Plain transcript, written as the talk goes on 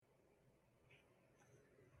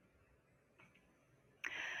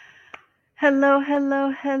Hello, hello,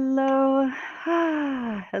 hello.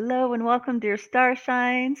 Hello, and welcome, dear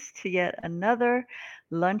Starshines, to yet another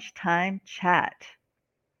lunchtime chat.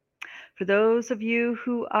 For those of you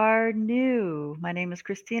who are new, my name is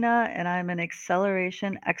Christina, and I'm an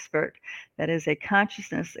acceleration expert. That is a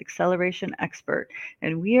consciousness acceleration expert.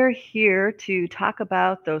 And we are here to talk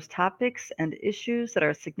about those topics and issues that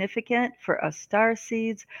are significant for us star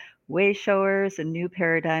seeds, way showers, and new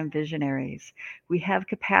paradigm visionaries. We have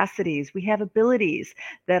capacities, we have abilities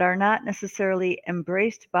that are not necessarily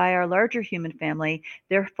embraced by our larger human family.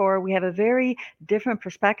 Therefore, we have a very different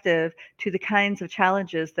perspective to the kinds of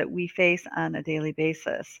challenges that we face on a daily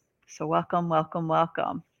basis. So, welcome, welcome,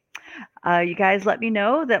 welcome. You guys let me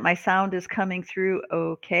know that my sound is coming through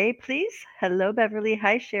okay, please. Hello, Beverly.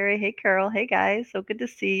 Hi, Sherry. Hey, Carol. Hey, guys. So good to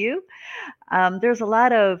see you. There's a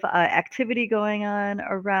lot of activity going on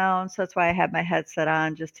around, so that's why I have my headset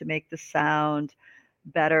on just to make the sound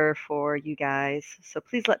better for you guys. So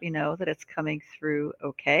please let me know that it's coming through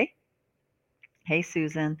okay. Hey,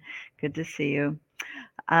 Susan. Good to see you.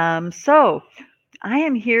 So I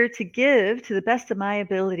am here to give, to the best of my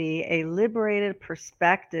ability, a liberated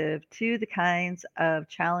perspective to the kinds of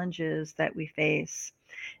challenges that we face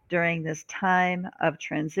during this time of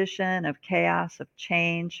transition, of chaos, of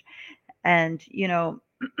change. And,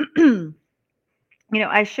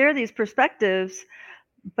 I share these perspectives,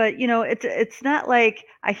 but it's not like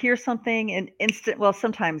I hear something and instant. Well,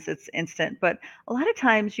 sometimes it's instant, but a lot of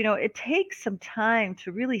times, it takes some time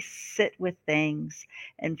to really sit with things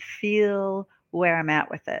and feel where I'm at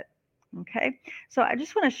with it. Okay, so I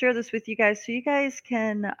just want to share this with you guys so you guys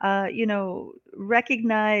can,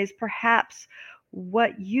 recognize perhaps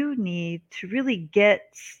what you need to really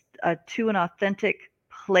get to an authentic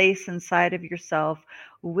place inside of yourself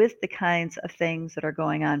with the kinds of things that are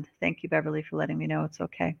going on. Thank you, Beverly, for letting me know it's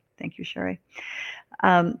okay. Thank you, Sherry.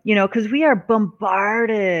 Because we are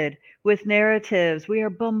bombarded with narratives, we are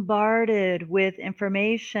bombarded with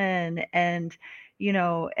information and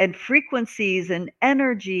frequencies and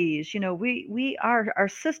energies. Our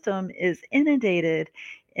system is inundated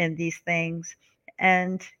in these things.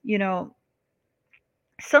 And,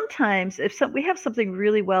 sometimes if we have something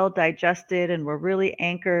really well digested and we're really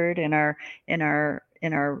anchored in our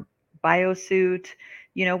biosuit,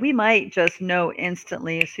 we might just know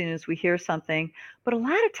instantly as soon as we hear something. But a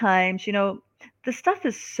lot of times, the stuff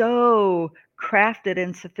is so crafted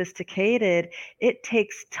and sophisticated, it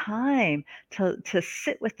takes time to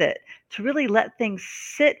sit with it, to really let things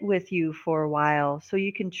sit with you for a while so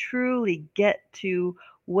you can truly get to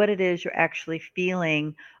what it is you're actually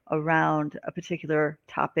feeling around a particular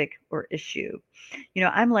topic or issue.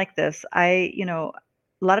 I'm like this. A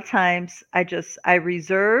lot of times I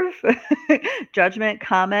reserve judgment,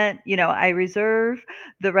 comment, I reserve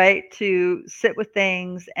the right to sit with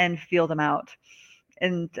things and feel them out.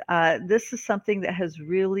 And this is something that has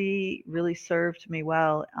really, really served me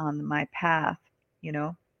well on my path. You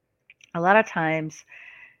know, a lot of times,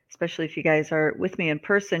 especially if you guys are with me in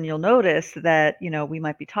person, you'll notice that, we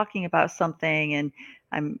might be talking about something and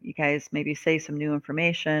you guys maybe say some new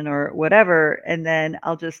information or whatever, and then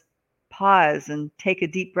I'll just pause and take a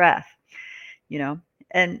deep breath, you know,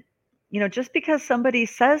 and, just because somebody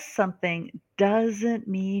says something doesn't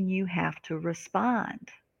mean you have to respond.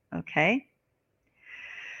 Okay.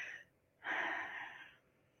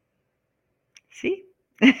 See?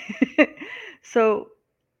 So,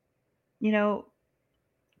 you know,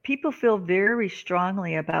 people feel very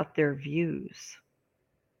strongly about their views.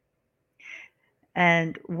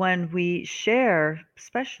 And when we share,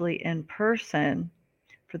 especially in person,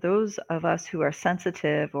 for those of us who are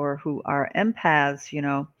sensitive or who are empaths,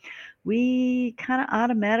 we kind of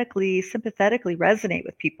automatically, sympathetically resonate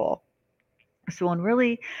with people. So when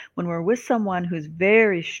we're with someone who's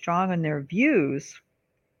very strong in their views,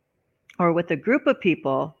 or with a group of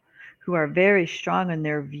people who are very strong in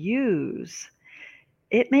their views,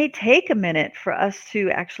 it may take a minute for us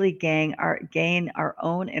to actually gain our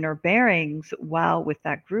own inner bearings while with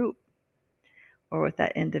that group or with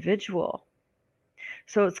that individual.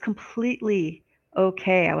 So it's completely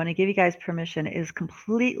okay. I want to give you guys permission. It is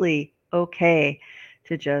completely okay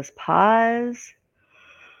to just pause,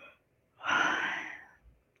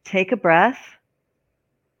 take a breath,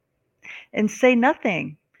 and say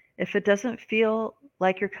nothing if it doesn't feel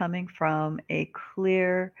like you're coming from a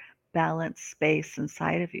clear, balanced space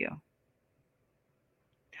inside of you.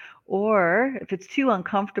 Or if it's too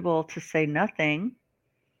uncomfortable to say nothing,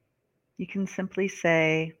 you can simply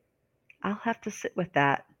say, I'll have to sit with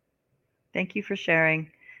that. Thank you for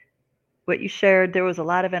sharing what you shared. There was a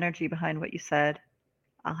lot of energy behind what you said.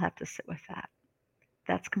 I'll have to sit with that.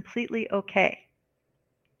 That's completely okay.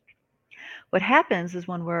 What happens is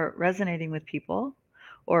when we're resonating with people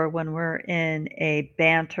or when we're in a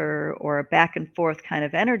banter or a back and forth kind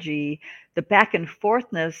of energy, the back and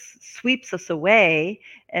forthness sweeps us away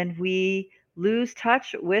and we lose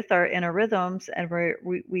touch with our inner rhythms and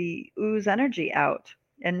we ooze energy out.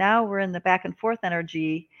 And now we're in the back and forth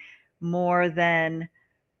energy more than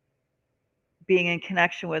being in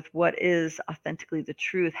connection with what is authentically the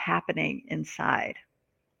truth happening inside.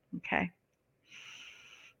 Okay.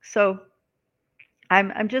 So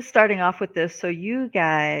I'm just starting off with this so you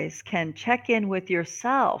guys can check in with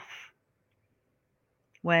yourself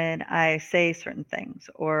when I say certain things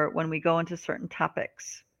or when we go into certain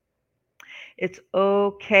topics. It's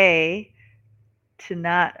okay to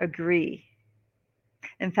not agree.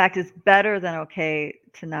 In fact, it's better than okay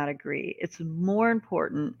to not agree. It's more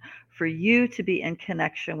important for you to be in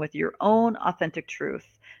connection with your own authentic truth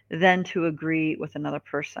than to agree with another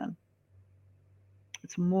person.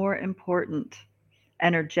 It's more important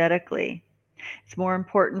energetically. It's more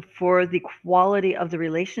important for the quality of the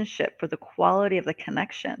relationship, for the quality of the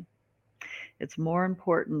connection. It's more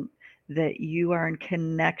important that you are in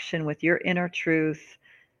connection with your inner truth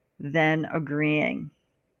than agreeing.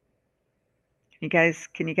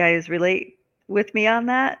 Can you guys relate with me on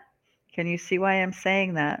that? Can you see why I'm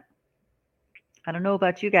saying that? I don't know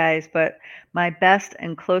about you guys, but my best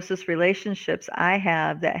and closest relationships I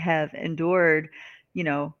have that have endured,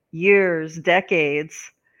 years,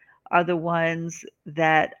 decades, are the ones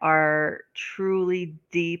that are truly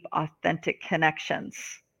deep, authentic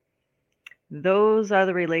connections. Those are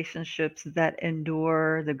the relationships that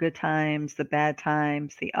endure the good times, the bad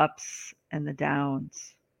times, the ups and the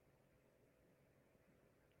downs.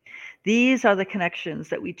 These are the connections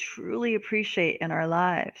that we truly appreciate in our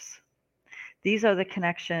lives. These are the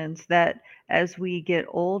connections that, as we get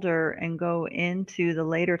older and go into the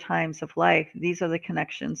later times of life, these are the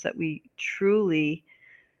connections that we truly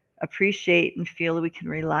appreciate and feel that we can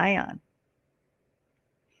rely on.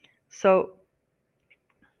 So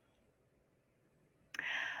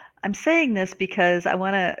I'm saying this because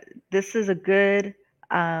this is a good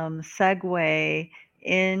segue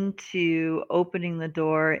into opening the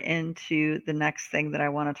door into the next thing that I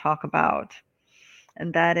want to talk about.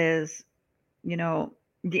 And that is, you know,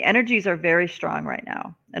 the energies are very strong right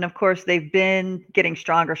now. And of course, they've been getting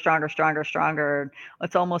stronger, stronger, stronger, stronger.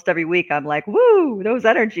 It's almost every week I'm like, woo, those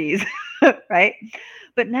energies, right?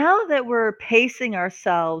 But now that we're pacing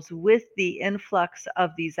ourselves with the influx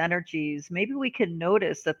of these energies, maybe we can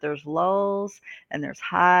notice that there's lulls and there's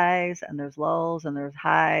highs and there's lulls and there's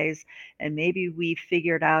highs. And maybe we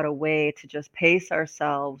figured out a way to just pace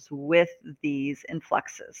ourselves with these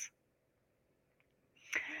influxes.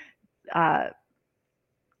 Uh,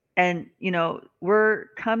 and we're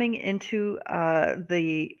coming into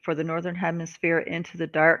for the northern hemisphere into the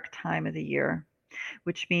dark time of the year,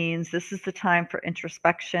 which means this is the time for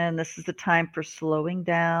introspection. This is the time for slowing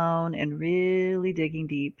down and really digging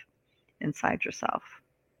deep inside yourself.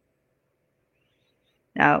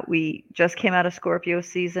 Now, we just came out of Scorpio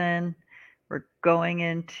season. We're going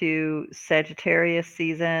into Sagittarius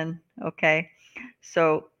season. Okay.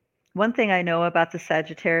 So, one thing I know about the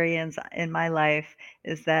Sagittarians in my life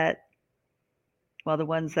is that, well, the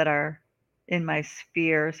ones that are in my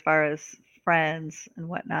sphere as far as friends and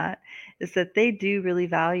whatnot, is that they do really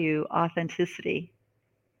value authenticity.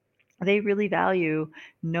 They really value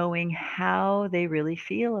knowing how they really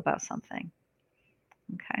feel about something.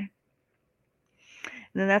 Okay.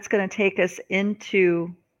 And then that's going to take us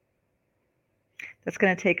into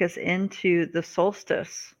the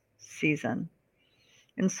solstice season.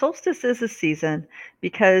 And solstice is a season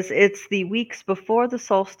because it's the weeks before the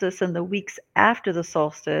solstice and the weeks after the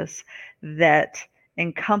solstice that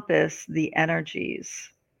encompass the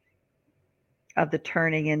energies of the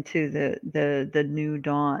turning into the new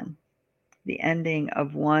dawn, the ending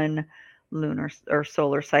of one lunar or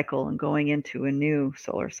solar cycle and going into a new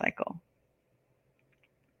solar cycle.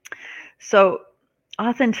 So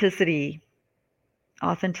authenticity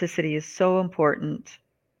is so important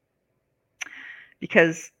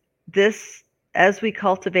because this, as we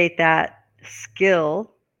cultivate that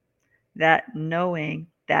skill, that knowing,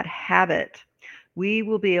 that habit, we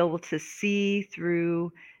will be able to see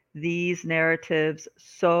through these narratives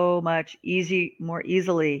so much more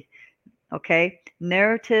easily. Okay,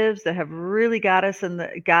 narratives that have really got us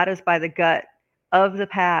by the gut of the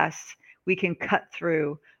past, we can cut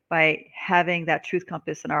through by having that truth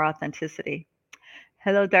compass and our authenticity.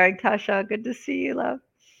 Hello, darling Tasha. Good to see you, love.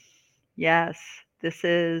 Yes, this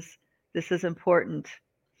is important.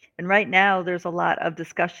 And right now, there's a lot of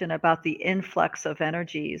discussion about the influx of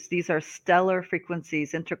energies. These are stellar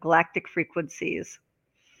frequencies, intergalactic frequencies.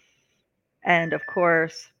 And of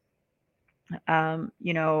course, other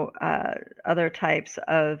types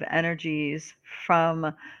of energies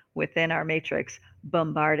from within our matrix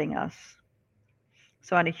bombarding us.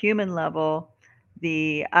 So on a human level,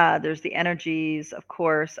 there's the energies, of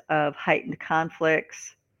course, of heightened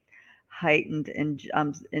conflicts, heightened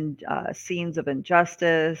scenes of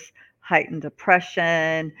injustice, heightened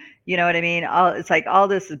oppression. You know what I mean? It's like all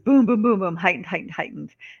this is boom, boom, boom, boom, heightened, heightened,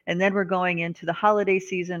 heightened. And then we're going into the holiday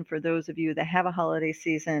season for those of you that have a holiday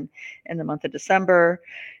season in the month of December,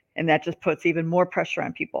 and that just puts even more pressure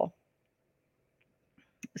on people.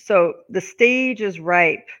 So the stage is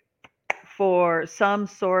ripe for some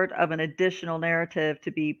sort of an additional narrative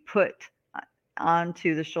to be put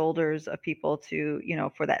onto the shoulders of people to,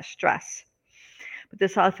 for that stress. But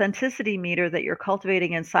this authenticity meter that you're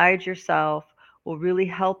cultivating inside yourself will really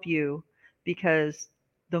help you, because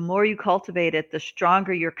the more you cultivate it, the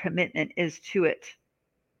stronger your commitment is to it.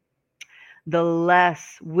 The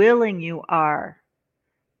less willing you are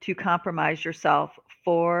to compromise yourself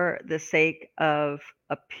for the sake of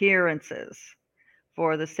appearances,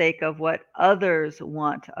 for the sake of what others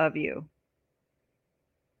want of you.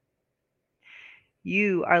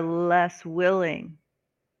 You are less willing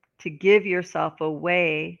to give yourself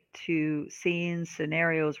away to scenes,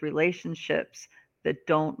 scenarios, relationships that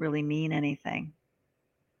don't really mean anything.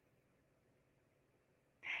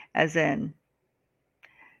 As in,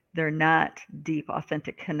 they're not deep,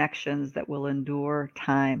 authentic connections that will endure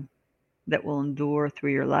time, that will endure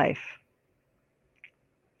through your life.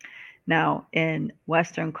 Now, in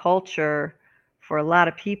Western culture, for a lot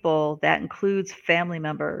of people, that includes family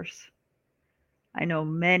members. I know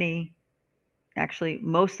many, actually,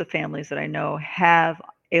 most of the families that I know have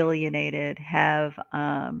alienated, have,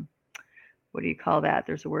 what do you call that?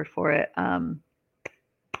 There's a word for it.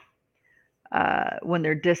 When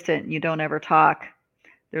they're distant, you don't ever talk.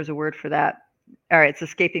 There's a word for that. All right, it's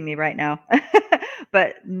escaping me right now.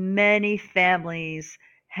 But many families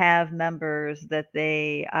have members that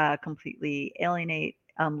they completely alienate,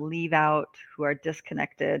 leave out, who are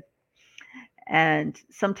disconnected. And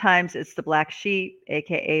sometimes it's the black sheep,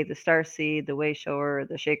 aka the starseed, the way shower,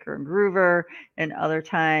 the shaker and groover, and other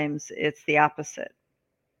times it's the opposite.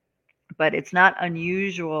 But it's not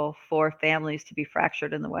unusual for families to be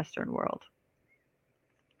fractured in the Western world.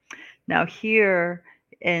 Now, here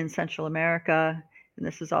in Central America, and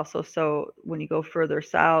this is also so when you go further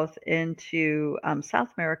south into South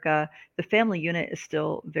America, the family unit is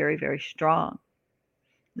still very, very strong.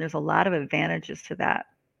 There's a lot of advantages to that.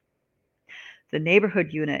 The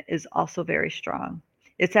neighborhood unit is also very strong.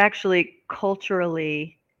 It's actually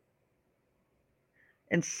culturally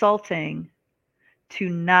insulting to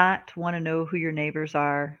not want to know who your neighbors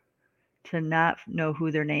are, to not know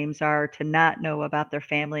who their names are, to not know about their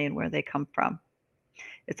family and where they come from.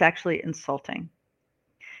 It's actually insulting.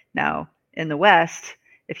 Now, in the West,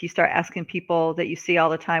 if you start asking people that you see all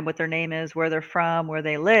the time what their name is, where they're from, where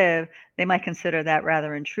they live, they might consider that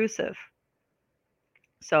rather intrusive.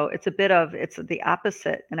 So it's the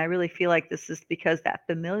opposite. And I really feel like this is because that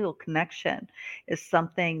familial connection is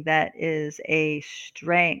something that is a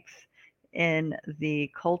strength in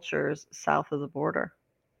the cultures south of the border.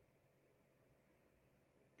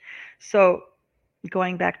 So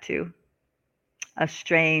going back to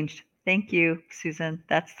estranged. Thank you, Susan.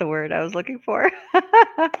 That's the word I was looking for.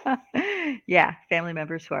 Yeah, family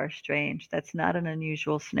members who are estranged. That's not an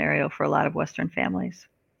unusual scenario for a lot of Western families.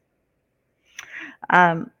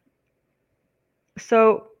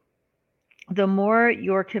 So the more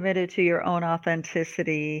you're committed to your own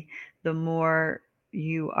authenticity, the more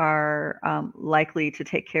you are likely to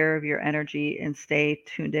take care of your energy and stay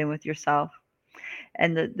tuned in with yourself.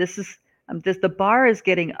 And the bar is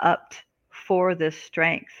getting upped for this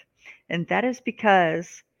strength, and that is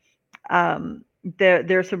because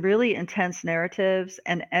there's some really intense narratives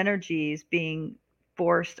and energies being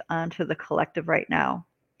forced onto the collective right now.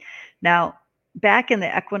 Now, back in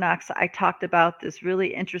the equinox, I talked about this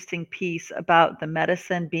really interesting piece about the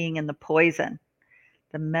medicine being in the poison.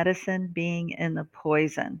 The medicine being in the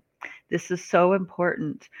poison. This is so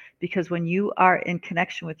important because when you are in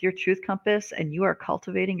connection with your truth compass and you are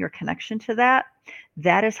cultivating your connection to that,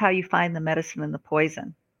 that is how you find the medicine in the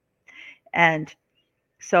poison. And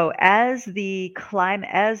so as the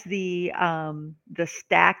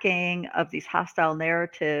stacking of these hostile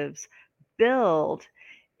narratives build,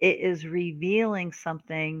 it is revealing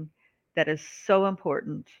something that is so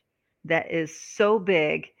important, that is so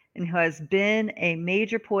big, and who has been a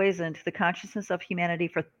major poison to the consciousness of humanity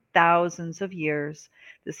for thousands of years.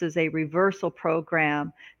 This is a reversal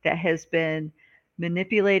program that has been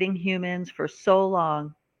manipulating humans for so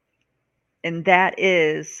long, and that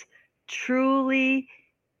is truly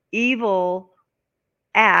evil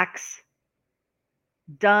acts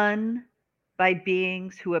done by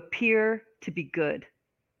beings who appear to be good. Do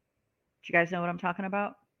you guys know what I'm talking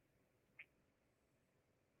about?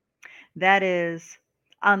 That is,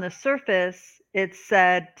 on the surface, it's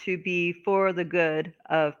said to be for the good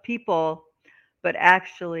of people, but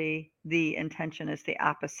actually the intention is the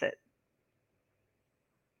opposite.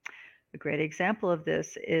 A great example of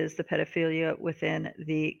this is the pedophilia within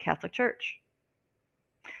the Catholic Church.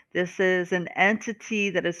 This is an entity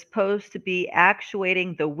that is supposed to be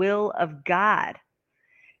actuating the will of God,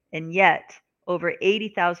 and yet over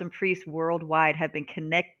 80,000 priests worldwide have been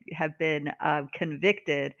convicted of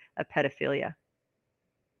pedophilia.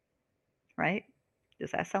 Right?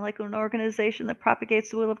 Does that sound like an organization that propagates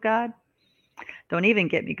the will of God? Don't even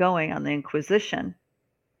get me going on the Inquisition.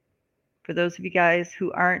 For those of you guys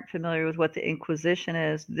who aren't familiar with what the Inquisition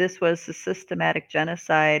is, this was the systematic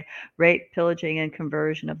genocide, rape, pillaging, and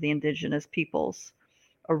conversion of the indigenous peoples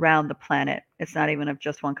around the planet. It's not even of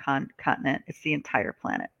just one continent, it's the entire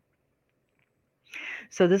planet.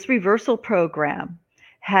 So this reversal program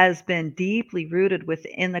has been deeply rooted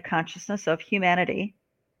within the consciousness of humanity.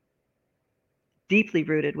 Deeply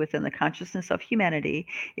rooted within the consciousness of humanity.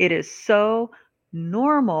 It is so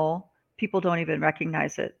normal, people don't even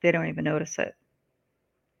recognize it. They don't even notice it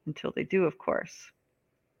until they do, of course.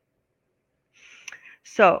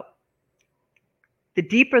 So, the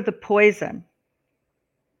deeper the poison,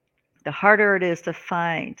 the harder it is to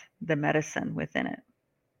find the medicine within it.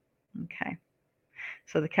 Okay.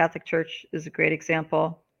 So, the Catholic Church is a great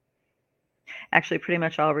example. Actually, pretty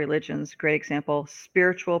much all religions, great example.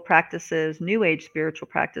 Spiritual practices, New Age spiritual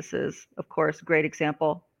practices, of course, great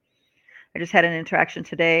example. I just had an interaction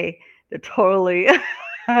today that totally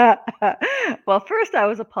well, first I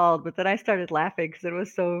was appalled, but then I started laughing because it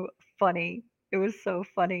was so funny. It was so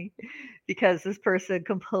funny because this person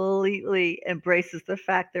completely embraces the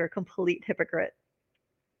fact they're a complete hypocrite.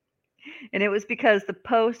 And it was because the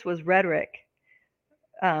post was rhetoric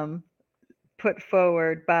um, put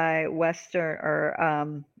forward by Western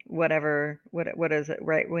or whatever, what is it,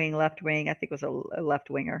 right wing, left wing? I think it was a left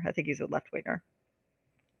winger. I think he's a left winger.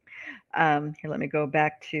 Here, let me go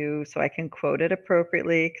back to so I can quote it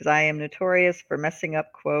appropriately because I am notorious for messing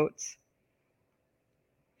up quotes.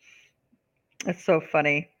 It's so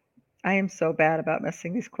funny. I am so bad about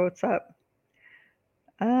messing these quotes up.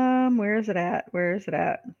 Where is it at? Where is it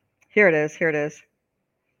at? Here it is. Here it is.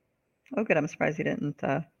 Oh, good. I'm surprised you didn't.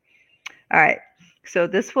 All right. So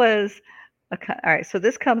this was all right. So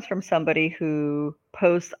this comes from somebody who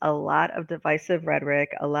posts a lot of divisive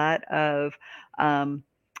rhetoric, a lot of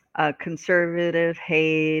conservative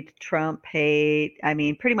hate, Trump hate. I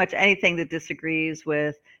mean, pretty much anything that disagrees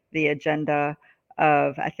with the agenda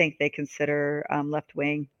of, I think they consider left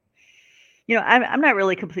wing. You know, I'm not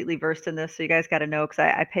really completely versed in this, so you guys got to know because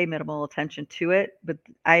I pay minimal attention to it, but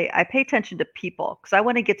I pay attention to people because I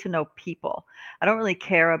want to get to know people. I don't really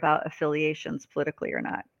care about affiliations politically or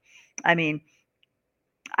not. I mean,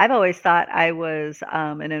 I've always thought I was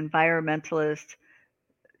an environmentalist,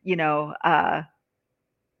 you know,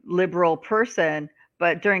 liberal person.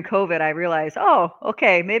 But during COVID, I realized, oh,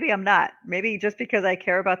 okay, maybe I'm not. Maybe just because I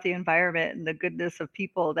care about the environment and the goodness of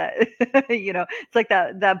people that, you know, it's like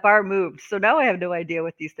that bar moved. So now I have no idea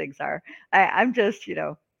what these things are. I'm just, you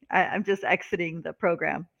know, I'm just exiting the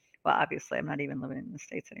program. Well, obviously, I'm not even living in the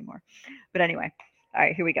States anymore. But anyway, all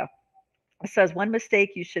right, here we go. It says one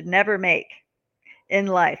mistake you should never make in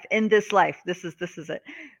life, in this life. This is it.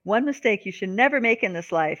 One mistake you should never make in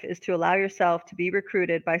this life is to allow yourself to be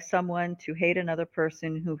recruited by someone to hate another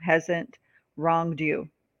person who hasn't wronged you.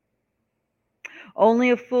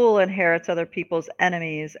 Only a fool inherits other people's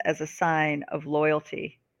enemies as a sign of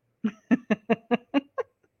loyalty.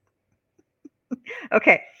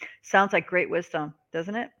 Okay, sounds like great wisdom,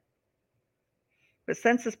 doesn't it? But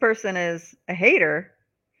since this person is a hater,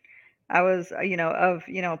 I was,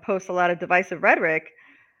 posts a lot of divisive rhetoric.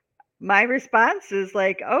 My response is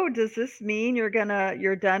like, "Oh, does this mean you're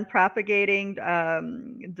done propagating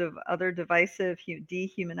other divisive,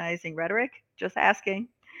 dehumanizing rhetoric?" Just asking.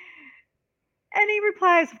 And he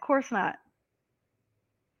replies, "Of course not."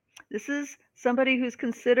 This is somebody who's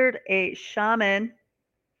considered a shaman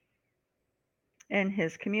in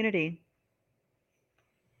his community.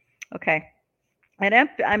 Okay, and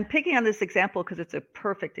I'm picking on this example because it's a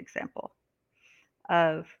perfect example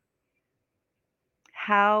of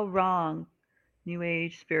how wrong New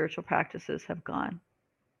Age spiritual practices have gone.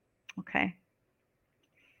 Okay.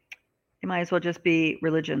 It might as well just be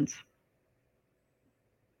religions.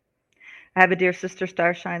 I have a dear sister,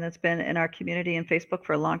 Starshine, that's been in our community and Facebook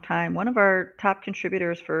for a long time. One of our top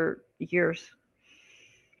contributors for years.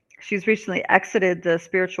 She's recently exited the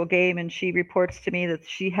spiritual game, and she reports to me that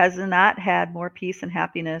she has not had more peace and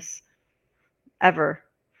happiness ever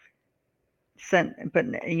since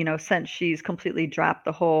she's completely dropped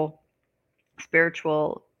the whole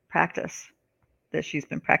spiritual practice that she's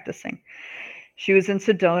been practicing. She was in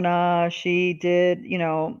Sedona. She did,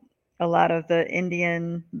 a lot of the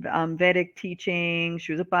Indian Vedic teaching.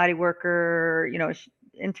 She was a body worker,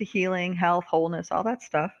 into healing, health, wholeness, all that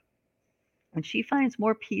stuff. And she finds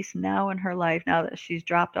more peace now in her life, now that she's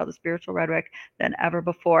dropped all the spiritual rhetoric, than ever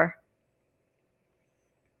before.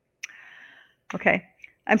 Okay.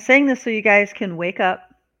 I'm saying this so you guys can wake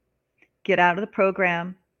up, get out of the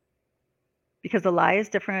program, because the lie is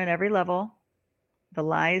different at every level. The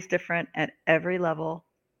lie is different at every level,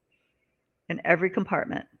 in every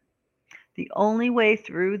compartment. The only way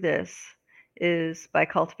through this is by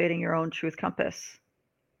cultivating your own truth compass.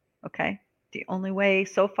 Okay? The only way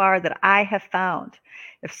so far that I have found.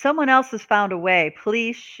 If someone else has found a way,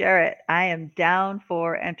 please share it. I am down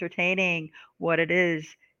for entertaining what it is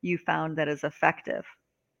you found that is effective.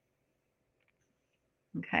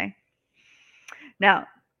 Okay? Now,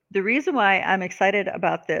 the reason why I'm excited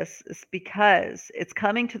about this is because it's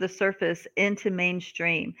coming to the surface into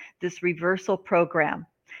mainstream. This reversal program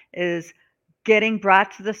is getting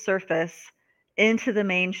brought to the surface into the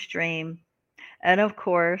mainstream. And of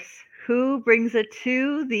course, who brings it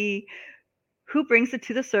to the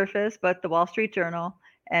surface but the Wall Street Journal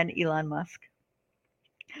and Elon Musk?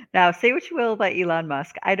 Now, say what you will about Elon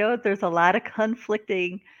Musk. I know there's a lot of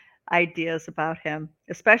conflicting ideas about him,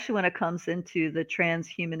 especially when it comes into the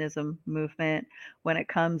transhumanism movement, when it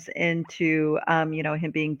comes into,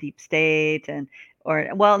 him being deep state and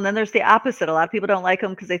then there's the opposite. A lot of people don't like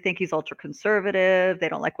him because they think he's ultra conservative. They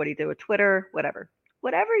don't like what he did with Twitter, whatever.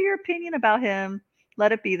 Whatever your opinion about him,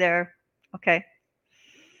 let it be there. Okay.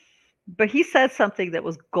 But he said something that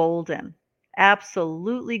was golden,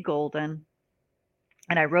 absolutely golden.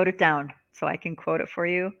 And I wrote it down so I can quote it for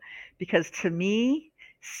you, because to me,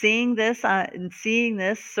 seeing this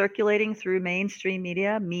circulating through mainstream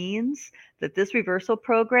media means that this reversal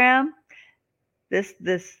program, this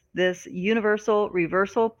universal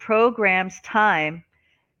reversal program's time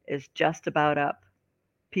is just about up.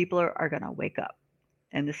 People are going to wake up.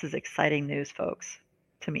 And this is exciting news, folks.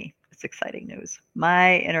 To me, it's exciting news.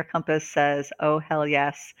 My inner compass says, oh, hell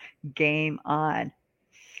yes, game on.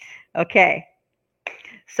 Okay.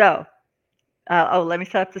 So, let me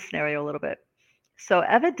set up the scenario a little bit. So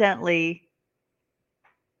evidently,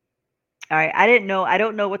 all right, I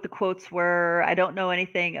don't know what the quotes were. I don't know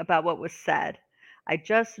anything about what was said. I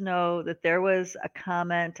just know that there was a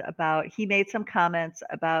comment he made some comments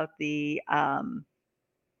about the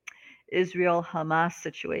Israel Hamas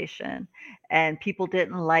situation, and people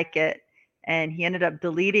didn't like it. And he ended up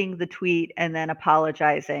deleting the tweet and then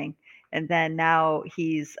apologizing. And then now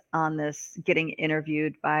he's on this getting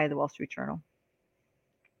interviewed by the Wall Street Journal.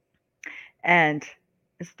 And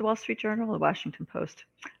is it the Wall Street Journal or the Washington Post?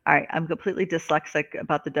 All right, I'm completely dyslexic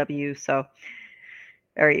about the W, so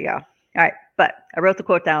there you go. All right, but I wrote the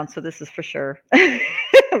quote down, so this is for sure.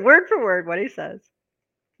 Word for word what he says.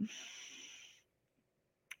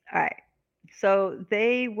 All right. So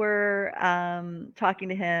they were talking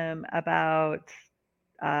to him about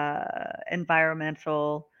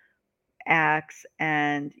environmental acts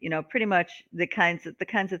and pretty much the kinds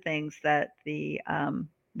of things that the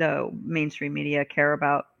mainstream media care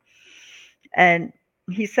about. And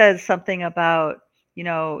he says something about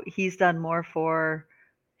he's done more for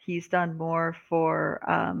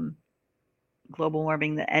global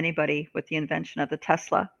warming than anybody with the invention of the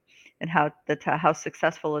Tesla, and how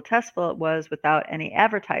successful a Tesla was without any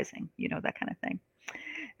advertising, that kind of thing.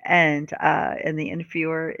 And the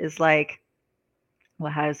interviewer is like,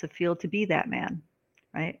 well, how does it feel to be that man?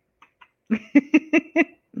 Right?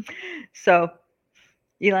 So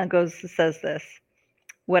Elon says this: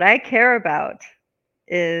 what I care about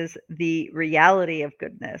is the reality of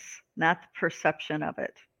goodness, not the perception of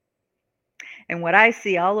it. And what I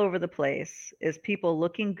see all over the place is people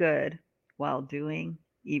looking good while doing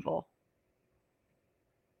evil.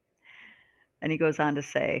 And he goes on to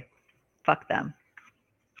say, fuck them.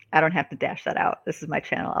 I don't have to dash that out. This is my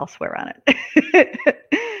channel. I'll swear on it.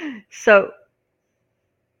 So,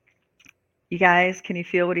 you guys, can you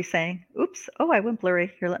feel what he's saying? Oops. Oh, I went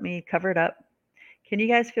blurry. Here, let me cover it up. Can you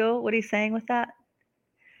guys feel what he's saying with that?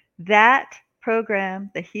 That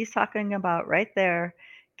program that he's talking about right there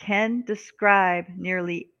can describe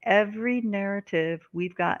nearly every narrative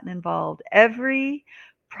we've gotten involved, every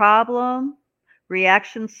problem,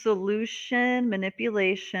 reaction, solution,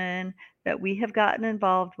 manipulation that we have gotten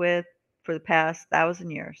involved with for the past 1,000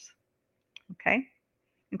 years. okay,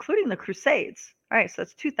 including the Crusades. All right, so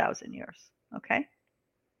that's 2,000 years, okay?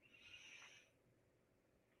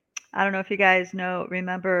 I don't know if you guys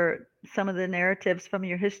remember some of the narratives from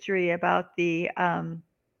your history about the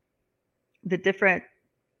different,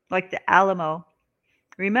 like the Alamo.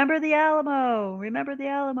 Remember the Alamo, remember the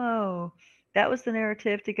Alamo. That was the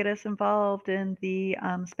narrative to get us involved in the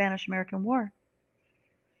Spanish American War.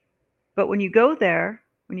 But when you go there,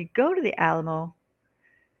 when you go to the Alamo,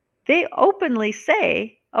 they openly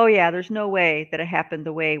say, oh, yeah, there's no way that it happened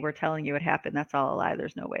the way we're telling you it happened. That's all a lie.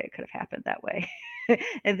 There's no way it could have happened that way.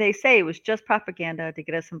 And they say it was just propaganda to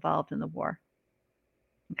get us involved in the war.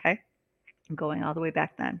 Okay? I'm going all the way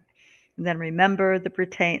back then. And then remember the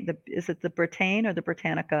Britannia, is it the Britannia or the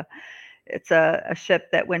Britannica? It's a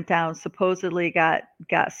ship that went down, supposedly got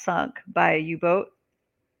sunk by a U-boat,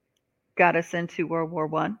 got us into World War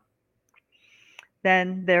One.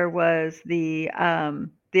 Then there was the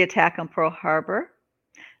attack on Pearl Harbor.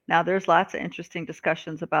 Now there's lots of interesting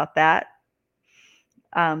discussions about that.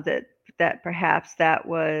 That perhaps that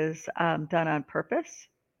was done on purpose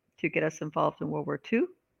to get us involved in World War II.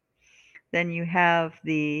 Then you have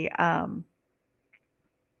the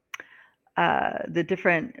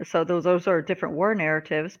different, so those are different war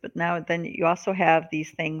narratives, but now then you also have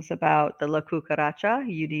these things about the La Cucaracha.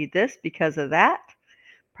 You need this because of that.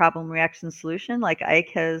 Problem, reaction, solution, like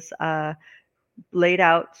Ike has laid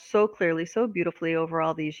out so clearly, so beautifully over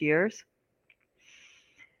all these years.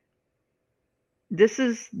 This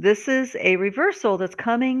is a reversal that's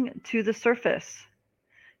coming to the surface.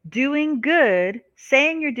 Doing good,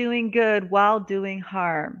 saying you're doing good while doing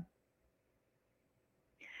harm.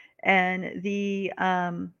 And the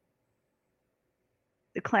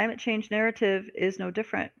climate change narrative is no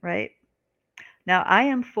different, right? Now, I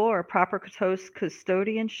am for proper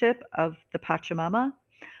custodianship of the Pachamama,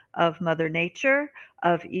 of Mother Nature,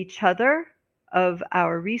 of each other, of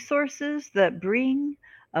our resources that bring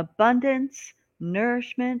abundance,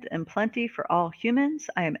 nourishment, and plenty for all humans.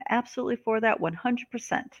 I am absolutely for that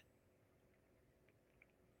 100%.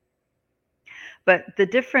 But the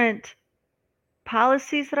different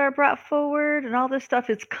policies that are brought forward and all this stuff,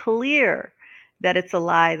 it's clear that it's a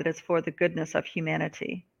lie, that it's for the goodness of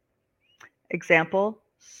humanity. Example,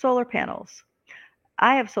 solar panels.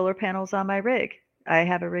 I have solar panels on my rig. I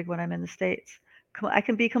have a rig when I'm in the States. I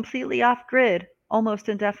can be completely off grid almost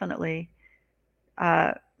indefinitely.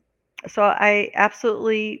 So I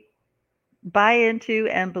absolutely buy into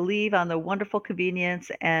and believe on the wonderful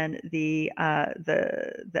convenience and the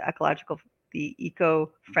ecological, the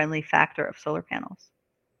eco-friendly factor of solar panels.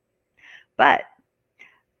 But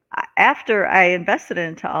after I invested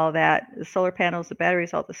into all that, the solar panels, the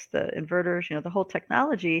batteries, all this, the inverters, the whole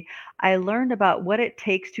technology, I learned about what it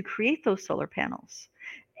takes to create those solar panels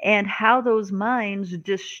and how those mines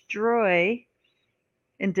destroy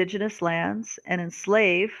indigenous lands and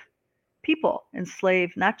enslave people,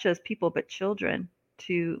 enslave not just people but children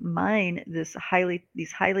to mine these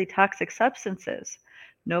highly toxic substances.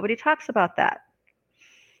 Nobody talks about that.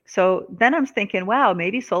 So then I'm thinking, wow,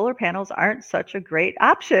 maybe solar panels aren't such a great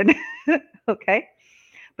option. Okay.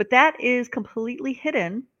 But that is completely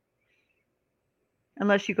hidden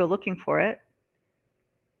unless you go looking for it.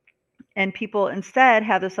 And people instead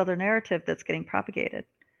have this other narrative that's getting propagated.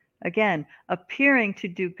 Again, appearing to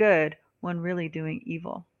do good when really doing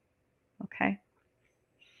evil. Okay.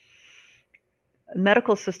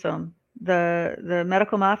 Medical system, the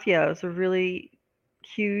medical mafia is a really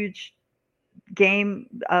huge game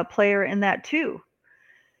player in that too.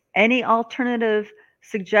 Any alternative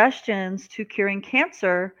suggestions to curing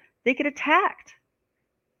cancer, they get attacked.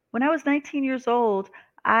 When I was 19 years old,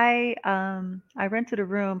 I rented a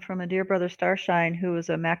room from a dear brother Starshine who was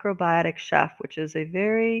a macrobiotic chef, which is a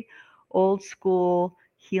very old school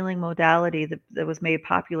healing modality that was made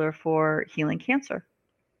popular for healing cancer.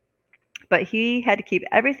 But he had to keep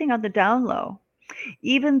everything on the down low,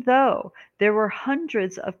 even though there were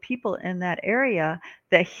hundreds of people in that area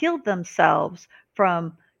that healed themselves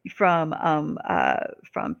from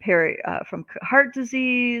heart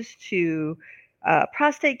disease to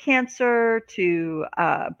prostate cancer to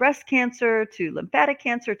breast cancer to lymphatic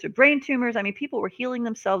cancer to brain tumors. I mean, people were healing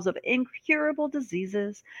themselves of incurable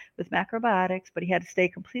diseases with macrobiotics, but he had to stay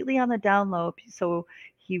completely on the down low so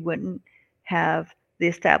he wouldn't have the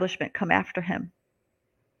establishment come after him.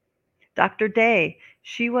 Dr. Day,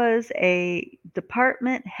 she was a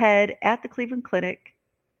department head at the Cleveland Clinic,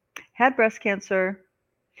 had breast cancer,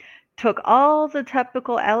 took all the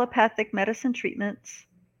typical allopathic medicine treatments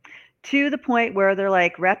to the point where they're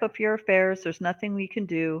like, wrap up your affairs, there's nothing we can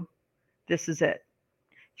do, this is it.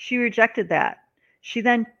 She rejected that. She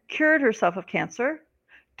then cured herself of cancer,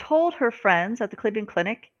 told her friends at the Cleveland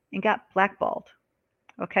Clinic and got blackballed.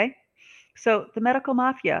 Okay? So the medical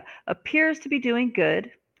mafia appears to be doing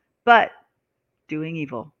good, but doing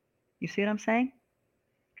evil. You see what I'm saying?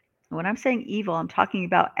 When I'm saying evil, I'm talking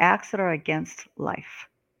about acts that are against life.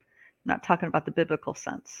 I'm not talking about the biblical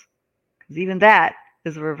sense, because even that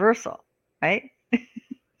is a reversal, right?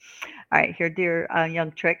 All right, here, dear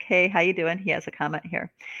young Trick. Hey, how you doing? He has a comment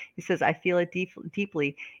here. He says, "I feel it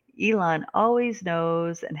deeply. Elon always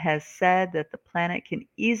knows and has said that the planet can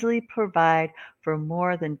easily provide for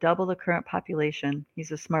more than double the current population.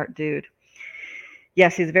 He's a smart dude."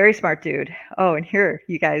 Yes, he's a very smart dude. Oh, and here,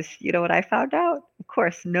 you guys, you know what I found out? Of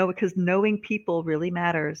course, no, because knowing people really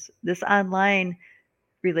matters. This online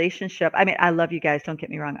relationship, I mean, I love you guys, don't get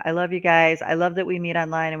me wrong. I love you guys. I love that we meet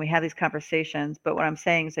online and we have these conversations. But what I'm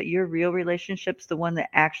saying is that your real relationships, the one that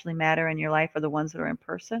actually matter in your life, are the ones that are in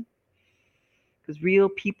person. Because real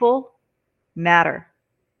people matter.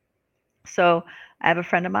 So I have a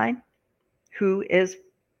friend of mine who is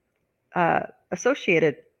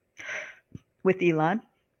associated with Elon,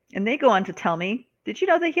 and they go on to tell me, did you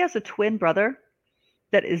know that he has a twin brother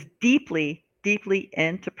that is deeply, deeply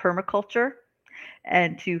into permaculture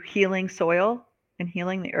and to healing soil and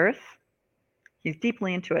healing the earth? He's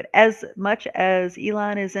deeply into it. As much as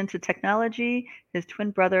Elon is into technology, his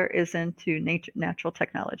twin brother is into natural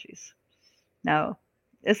technologies. Now,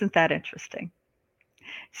 isn't that interesting?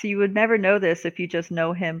 So you would never know this if you just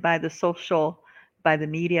know him by the social, by the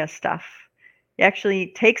media stuff. It actually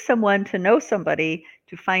takes someone to know somebody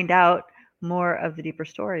to find out more of the deeper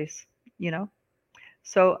stories, you know?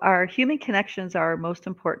 So our human connections are our most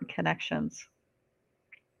important connections.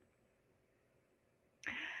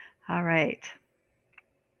 All right.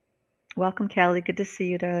 Welcome, Callie. Good to see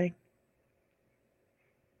you, darling.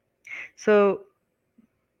 So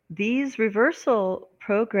these reversal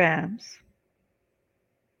programs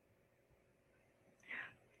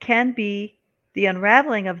can be, the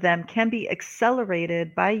unraveling of them can be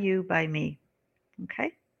accelerated by you, by me.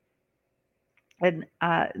 Okay? And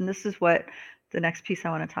this is what the next piece I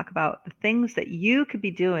want to talk about, the things that you could be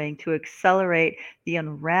doing to accelerate the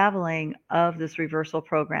unraveling of this reversal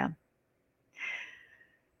program.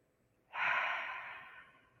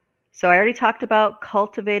 So I already talked about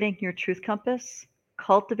cultivating your truth compass,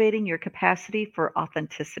 cultivating your capacity for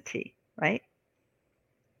authenticity, right?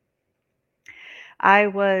 I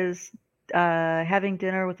was having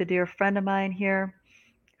dinner with a dear friend of mine here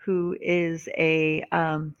who is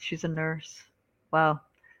she's a nurse. Wow,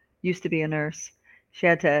 used to be a nurse. She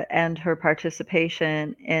had to end her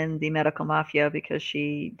participation in the medical mafia because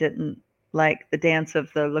she didn't like the dance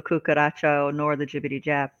of the La Cucaracha nor the Jibbity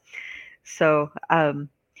Jab. So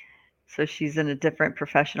she's in a different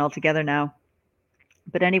profession altogether now.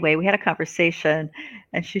 But anyway, we had a conversation,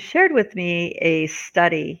 and she shared with me a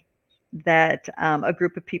study that a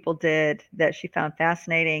group of people did that she found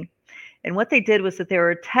fascinating. And what they did was that they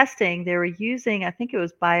were testing, they were using, I think it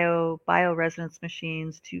was bioresonance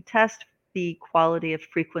machines to test the quality of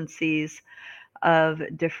frequencies of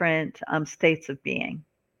different states of being.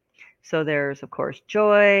 So there's, of course,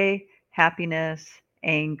 joy, happiness,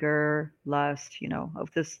 anger, lust,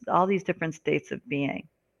 of this, all these different states of being.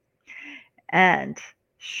 And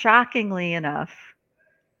shockingly enough,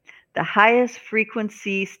 the highest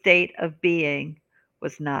frequency state of being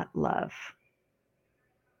was not love.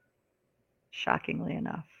 Shockingly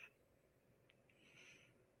enough.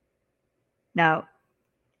 Now,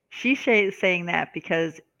 she's saying that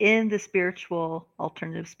because in the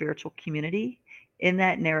alternative spiritual community, in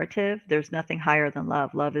that narrative, there's nothing higher than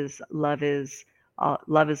love. Love is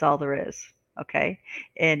all there is. Okay,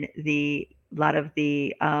 and a lot of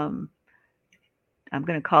the I'm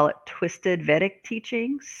going to call it twisted Vedic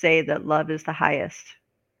teachings say that love is the highest.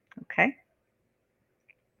 Okay.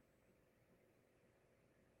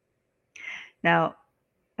 Now,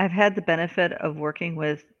 I've had the benefit of working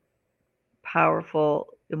with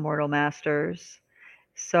powerful immortal masters.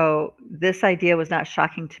 So this idea was not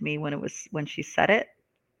shocking to me when she said it,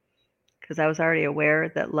 because I was already aware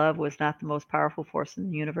that love was not the most powerful force in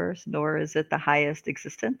the universe, nor is it the highest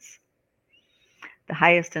existence. The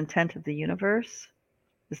highest intent of the universe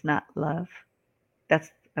is not love. That's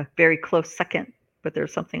a very close second, but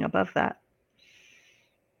there's something above that.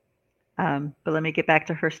 But let me get back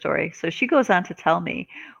to her story. So she goes on to tell me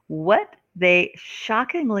what they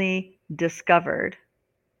shockingly discovered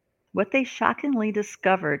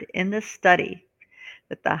in this study,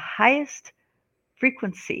 that the highest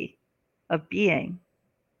frequency of being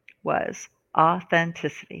was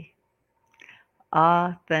authenticity.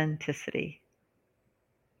 Authenticity.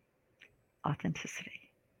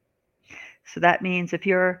 Authenticity. So that means if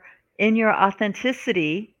you're in your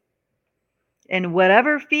authenticity, in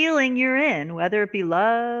whatever feeling you're in, whether it be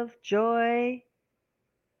love, joy,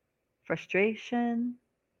 frustration,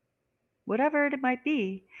 whatever it might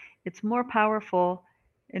be, it's more powerful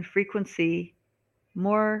in frequency.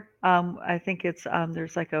 More, I think it's,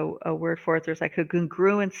 there's like a word for it. There's like a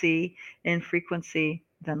congruency in frequency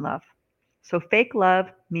than love. So fake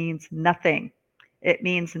love means nothing. It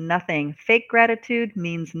means nothing. Fake gratitude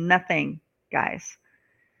means nothing, guys.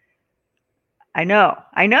 I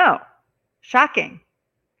know. Shocking.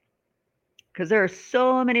 Because there are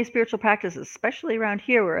so many spiritual practices, especially around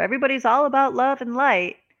here, where everybody's all about love and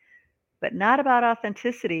light, but not about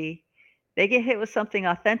authenticity. They get hit with something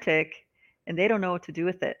authentic and they don't know what to do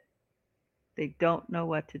with it. They don't know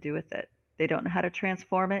what to do with it. They don't know how to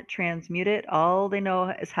transform it, transmute it. All they know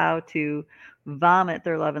is how to vomit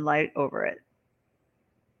their love and light over it.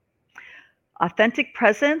 Authentic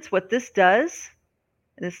presence, what this does,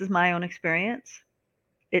 this is my own experience,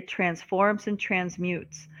 it transforms and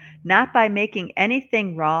transmutes, not by making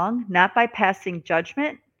anything wrong, not by passing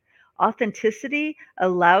judgment. Authenticity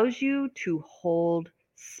allows you to hold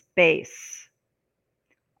space,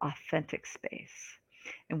 authentic space.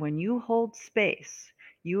 And when you hold space,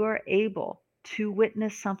 you are able to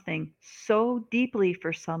witness something so deeply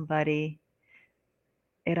for somebody,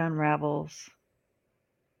 it unravels,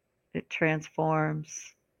 it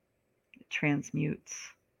transforms, it transmutes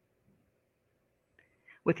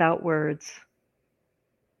without words.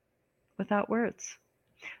 Without words.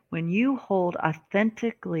 When you hold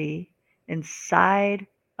authentically inside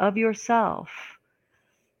of yourself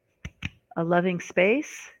a loving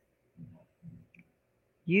space,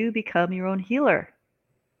 you become your own healer.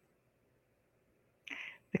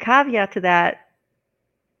 The caveat to that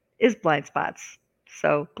is blind spots.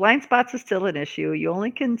 So blind spots is still an issue. You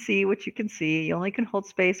only can see what you can see. You only can hold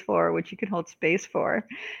space for what you can hold space for.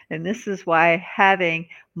 And this is why having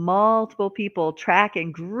multiple people track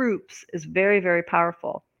in groups is very, very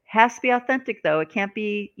powerful. Has to be authentic though. It can't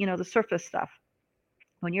be, the surface stuff.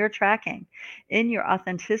 When you're tracking in your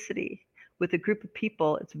authenticity with a group of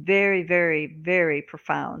people, it's very, very, very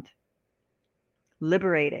profound,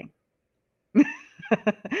 liberating.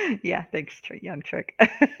 Yeah, thanks, young trick.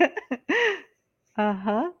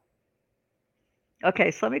 Uh-huh.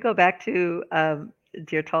 Okay, so let me go back to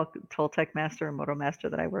dear Toltec master and Moto master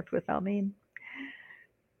that I worked with, Almeen.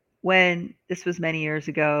 When this was many years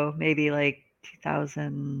ago, maybe like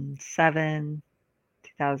 2007,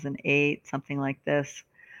 2008, something like this.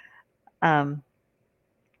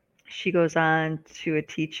 She goes on to a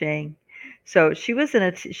teaching. So she was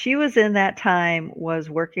in that time was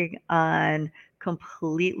working on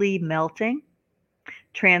completely melting,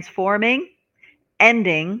 transforming,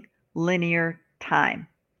 ending linear time.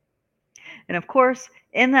 And of course,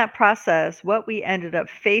 in that process, what we ended up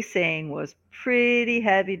facing was pretty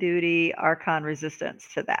heavy duty archon resistance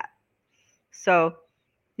to that. So,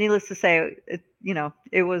 needless to say,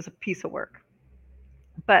 it was a piece of work.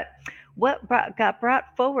 But what got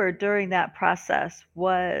brought forward during that process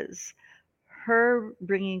was her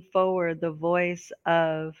bringing forward the voice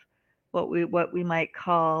of what we might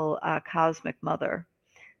call a cosmic mother.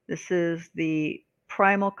 This is the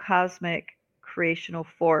primal cosmic creational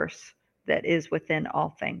force that is within all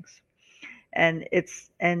things. And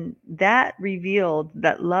that revealed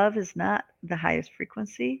that love is not the highest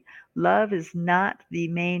frequency. Love is not the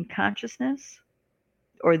main consciousness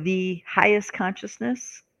or the highest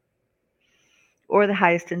consciousness or the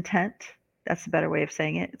highest intent. That's a better way of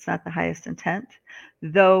saying it. It's not the highest intent,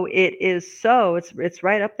 though it is so. It's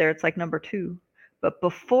right up there. It's like number 2. But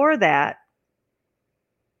before that,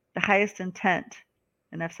 the highest intent,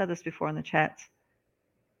 and I've said this before in the chats,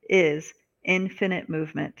 is infinite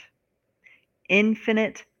movement.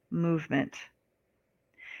 Infinite movement.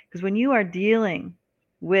 Because when you are dealing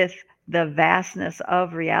with the vastness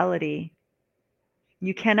of reality,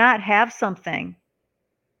 you cannot have something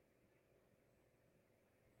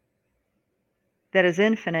that is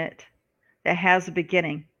infinite that has a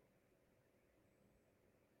beginning.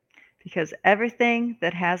 Because everything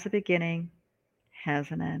that has a beginning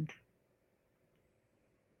has an end.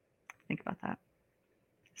 Think about that.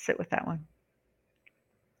 Sit with that one.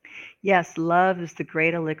 Yes, love is the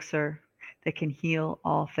great elixir that can heal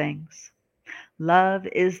all things. Love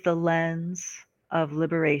is the lens of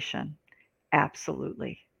liberation.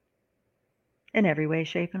 Absolutely. In every way,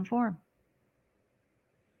 shape, and form.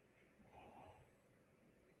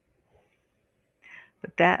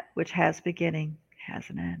 But that which has beginning has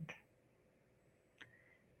an end.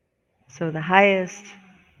 So the highest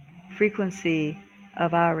frequency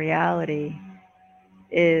of our reality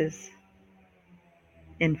is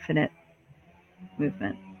infinite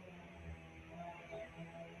movement.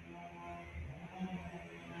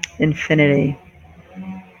 infinity.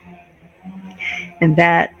 And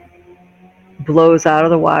that blows out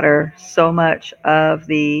of the water so much of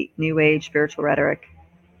the New Age spiritual rhetoric.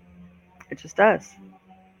 It just does.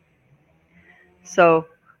 So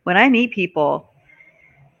when I meet people,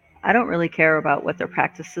 I don't really care about what their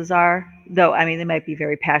practices are, though. I mean, they might be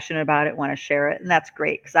very passionate about it, want to share it, and that's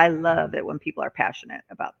great because I love it when people are passionate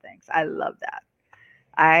about things. I love that.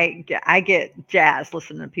 I get jazzed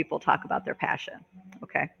listening to people talk about their passion.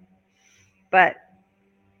 Okay, but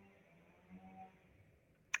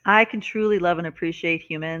I can truly love and appreciate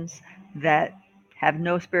humans that have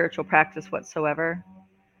no spiritual practice whatsoever,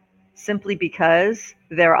 simply because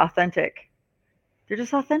they're authentic. They're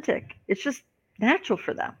just authentic. It's just natural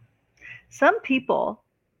for them. Some people,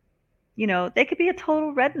 they could be a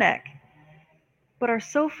total redneck, but are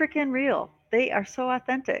so freaking real. They are so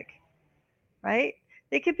authentic, right?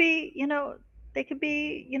 They could be,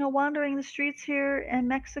 wandering the streets here in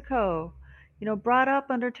Mexico, brought up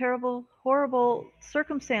under terrible, horrible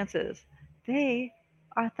circumstances. They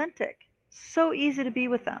are authentic. So easy to be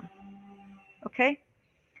with them. Okay?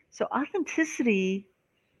 So authenticity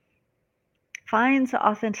finds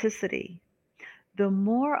authenticity. The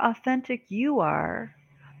more authentic you are,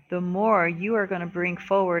 the more you are going to bring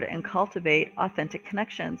forward and cultivate authentic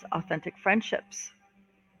connections, authentic friendships.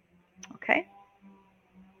 Okay?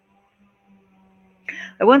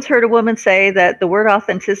 I once heard a woman say that the word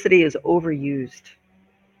authenticity is overused.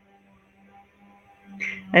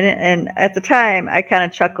 And at the time, I kind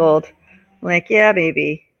of chuckled, like, yeah,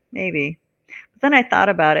 maybe. But then I thought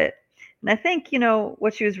about it. And I think,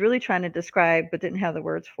 what she was really trying to describe but didn't have the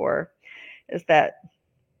words for is that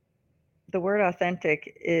the word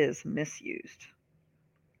authentic is misused.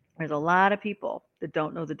 There's a lot of people that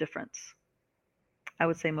don't know the difference. I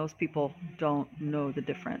would say most people don't know the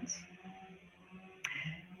difference.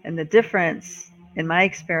 And the difference, in my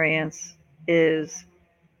experience, is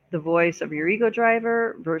the voice of your ego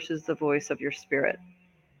driver versus the voice of your spirit.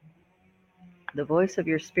 The voice of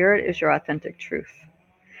your spirit is your authentic truth.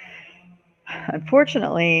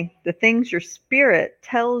 Unfortunately, the things your spirit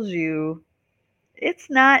tells you, it's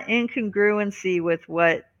not in congruency with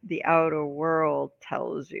what the outer world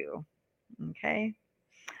tells you. Okay?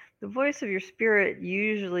 The voice of your spirit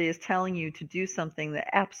usually is telling you to do something that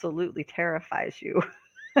absolutely terrifies you.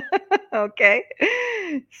 Okay?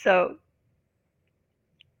 So,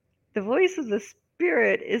 the voice of the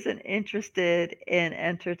spirit isn't interested in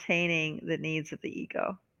entertaining the needs of the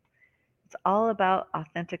ego. It's all about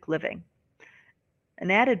authentic living.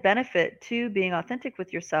 An added benefit to being authentic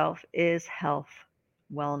with yourself is health,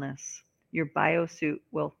 wellness. Your biosuit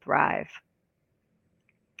will thrive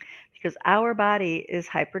because our body is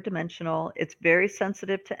hyperdimensional. It's very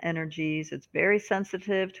sensitive to energies, it's very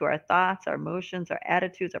sensitive to our thoughts, our emotions, our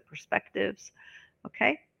attitudes, our perspectives.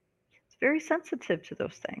 Okay? It's very sensitive to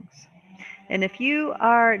those things. And if you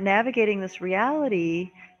are navigating this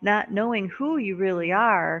reality, not knowing who you really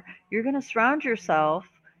are, you're going to surround yourself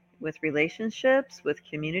with relationships, with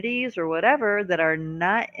communities, or whatever that are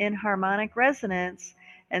not in harmonic resonance.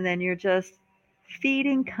 And then you're just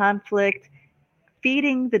feeding conflict,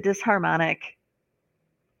 feeding the disharmonic,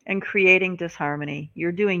 and creating disharmony.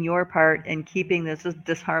 You're doing your part in keeping this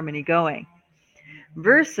disharmony going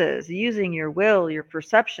versus using your will, your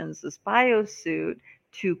perceptions, this biosuit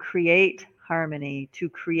to create harmony, to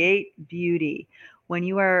create beauty. When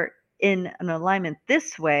you are in an alignment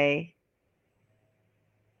this way,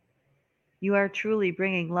 you are truly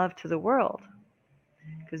bringing love to the world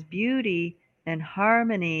because beauty and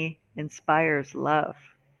harmony inspires love,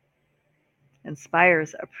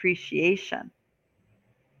 inspires appreciation.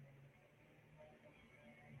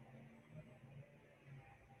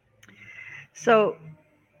 So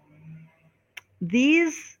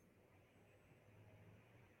these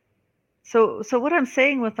so what I'm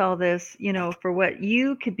saying with all this, for what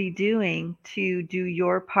you could be doing to do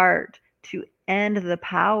your part to end the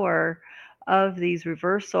power of these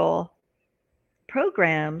reversal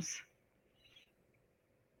programs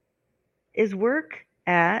is work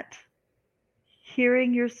at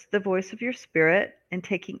hearing the voice of your spirit and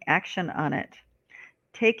taking action on it.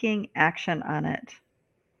 Taking action on it.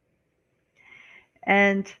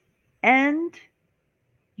 And end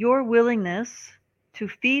your willingness to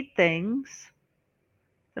feed things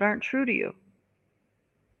that aren't true to you.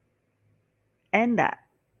 End that.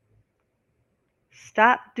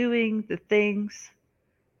 Stop doing the things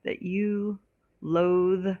that you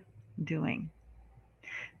loathe doing.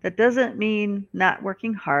 That doesn't mean not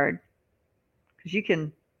working hard, because you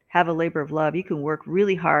can have a labor of love. You can work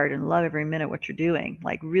really hard and love every minute what you're doing,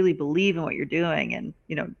 like really believe in what you're doing. And,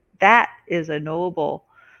 that is a noble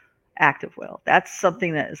active will. That's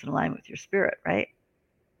something that is in line with your spirit, right?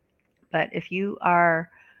 But if you are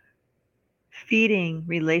feeding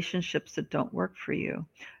relationships that don't work for you,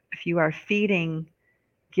 if you are feeding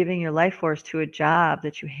giving your life force to a job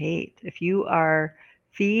that you hate, if you are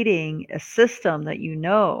feeding a system that you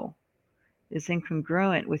know is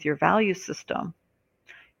incongruent with your value system,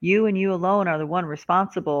 you and you alone are the one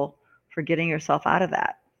responsible for getting yourself out of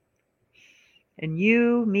that. And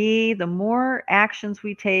you, me, the more actions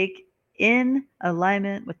we take in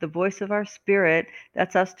alignment with the voice of our spirit,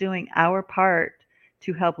 that's us doing our part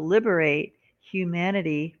to help liberate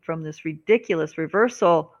humanity from this ridiculous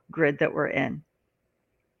reversal grid that we're in.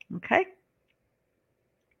 Okay?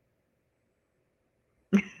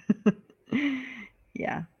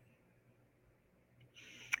 Yeah.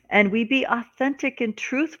 And we be authentic and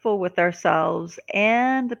truthful with ourselves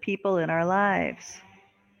and the people in our lives.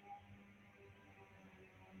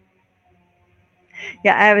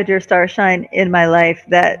 Yeah, I have a dear star shine in my life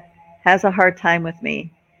that has a hard time with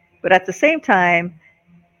me. But at the same time,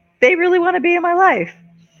 they really want to be in my life.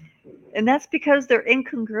 And that's because they're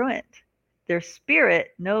incongruent. Their spirit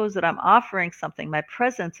knows that I'm offering something. My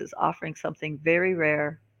presence is offering something very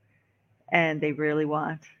rare and they really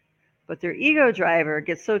want. But their ego driver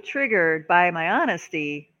gets so triggered by my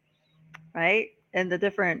honesty, right? And the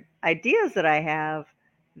different ideas that I have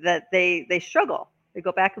that they struggle. They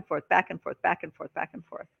go back and forth, back and forth, back and forth, back and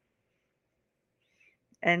forth.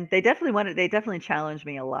 And they definitely challenge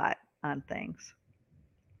me a lot on things.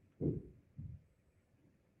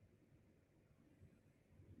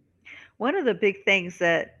 One of the big things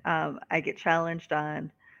that I get challenged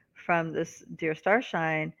on from this Dear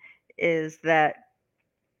Starshine is that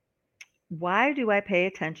why do I pay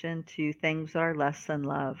attention to things that are less than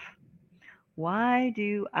love? Why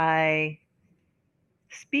do I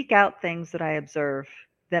speak out things that I observe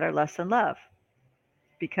that are less than love?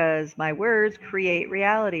 Because my words create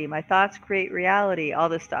reality, my thoughts create reality, all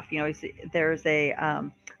this stuff. You know, there's a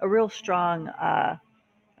real strong,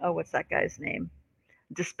 oh, what's that guy's name?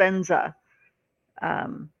 Dispenza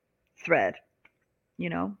um, thread, you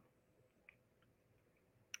know?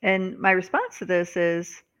 And my response to this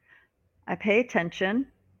is I pay attention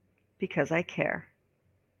because I care.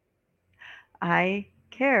 I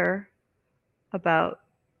care about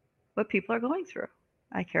what people are going through.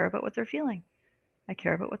 I care about what they're feeling. I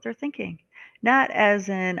care about what they're thinking. Not as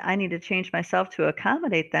in I need to change myself to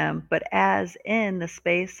accommodate them, but as in the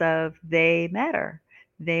space of they matter.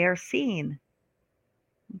 They are seen.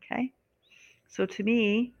 Okay? So to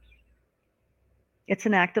me, it's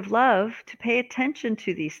an act of love to pay attention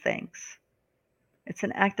to these things. It's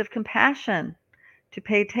an act of compassion to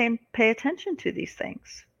pay attention to these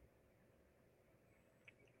things.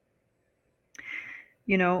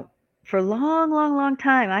 You know, for a long, long, long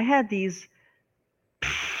time, I had these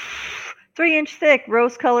 3-inch thick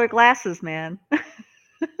rose colored glasses, man.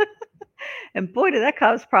 And boy, did that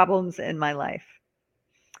cause problems in my life.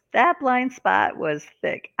 That blind spot was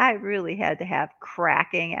thick. I really had to have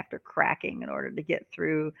cracking after cracking in order to get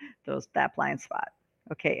through that blind spot.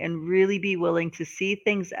 Okay, and really be willing to see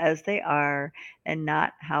things as they are and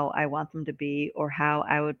not how I want them to be or how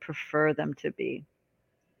I would prefer them to be.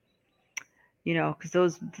 You know,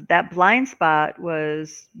 because that blind spot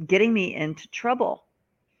was getting me into trouble.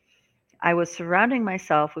 I was surrounding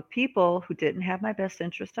myself with people who didn't have my best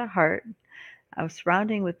interest at heart. I was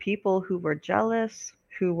surrounding with people who were jealous,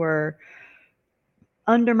 who were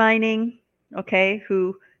undermining, okay,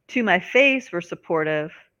 who to my face were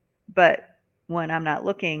supportive, but when I'm not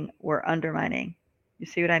looking, were undermining. You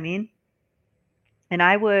see what I mean? And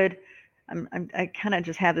I kind of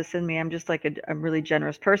just have this in me. I'm just like a really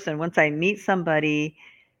generous person. Once I meet somebody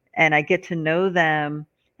and I get to know them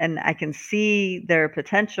and I can see their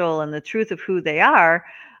potential and the truth of who they are,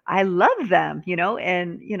 I love them,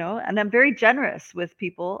 and I'm very generous with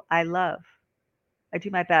people I love. I do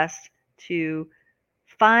my best to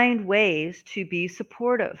find ways to be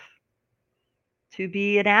supportive, to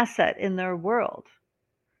be an asset in their world.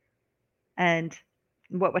 And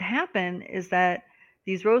what would happen is that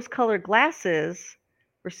these rose colored glasses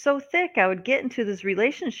were so thick, I would get into this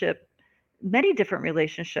relationship, many different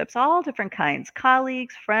relationships, all different kinds,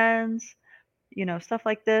 colleagues, friends, stuff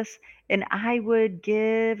like this. And I would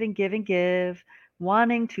give and give and give,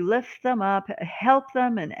 wanting to lift them up, help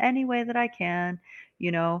them in any way that I can,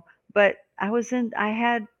 you know. But I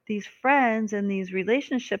had these friends and these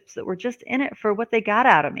relationships that were just in it for what they got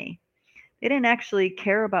out of me. They didn't actually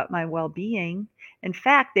care about my well being. In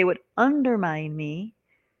fact, they would undermine me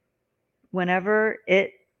whenever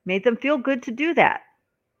it made them feel good to do that.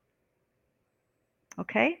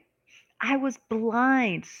 Okay? I was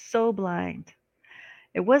blind, so blind.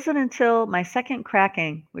 It wasn't until my second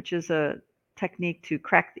cracking, which is a technique to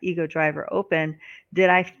crack the ego driver open, did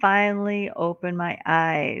I finally open my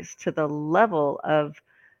eyes to the level of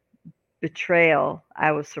betrayal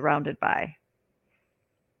I was surrounded by.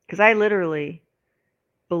 Because I literally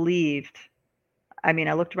believed, I mean,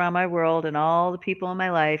 I looked around my world and all the people in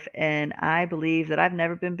my life, and I believe that I've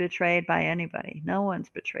never been betrayed by anybody. No one's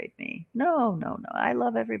betrayed me. No, no, no. I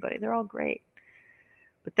love everybody. They're all great.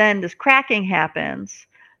 But then this cracking happens,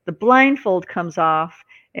 the blindfold comes off,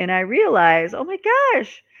 and I realize, oh my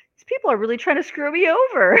gosh, these people are really trying to screw me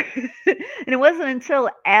over. And it wasn't until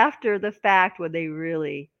after the fact when they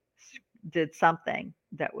really did something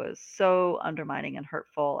that was so undermining and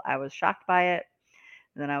hurtful. I was shocked by it.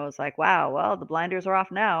 And then I was like, wow, well, the blinders are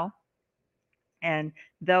off now. And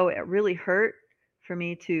though it really hurt for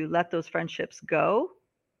me to let those friendships go,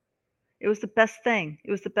 it was the best thing.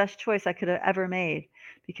 It was the best choice I could have ever made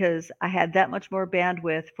because I had that much more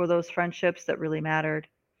bandwidth for those friendships that really mattered.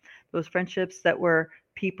 Those friendships that were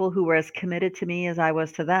people who were as committed to me as I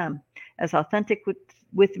was to them, as authentic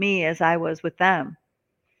with me as I was with them.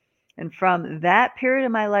 And from that period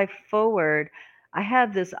of my life forward, I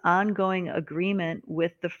have this ongoing agreement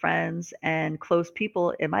with the friends and close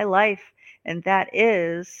people in my life. And that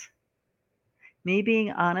is me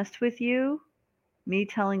being honest with you, me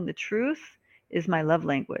telling the truth is my love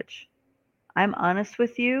language. I'm honest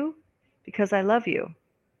with you because I love you.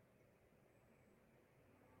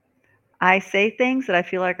 I say things that I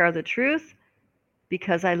feel like are the truth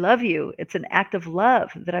because I love you. It's an act of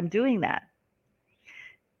love that I'm doing that.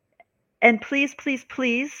 And please, please,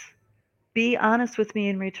 please be honest with me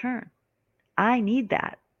in return. I need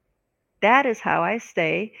that. That is how I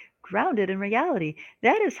stay grounded in reality.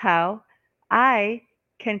 That is how I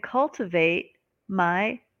can cultivate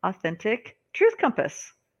my authentic truth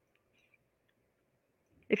compass.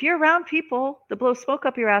 If you're around people that blow smoke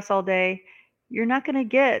up your ass all day, you're not going to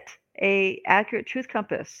get a accurate truth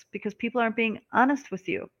compass because people aren't being honest with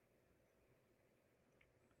you.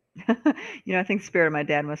 I think the spirit of my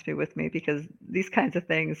dad must be with me because these kinds of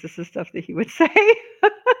things, this is stuff that he would say.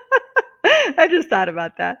 I just thought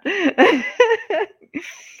about that.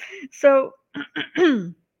 So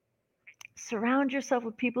surround yourself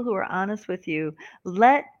with people who are honest with you.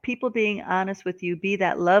 Let people being honest with you be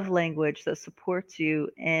that love language that supports you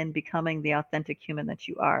in becoming the authentic human that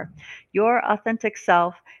you are. Your authentic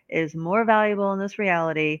self is more valuable in this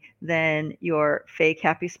reality than your fake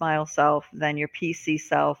happy smile self, than your PC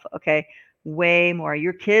self. Okay. Way more.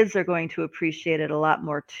 Your kids are going to appreciate it a lot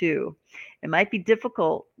more too. It might be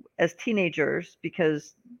difficult as teenagers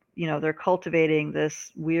because, they're cultivating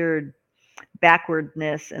this weird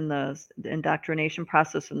backwardness in the indoctrination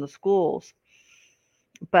process in the schools.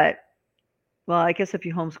 But, well, I guess if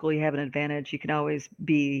you homeschool, you have an advantage. You can always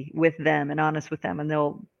be with them and honest with them, and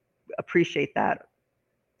they'll appreciate that.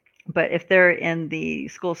 But if they're in the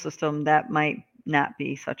school system, that might not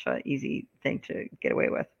be such an easy thing to get away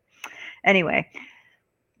with. Anyway,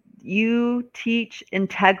 you teach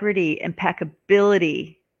integrity,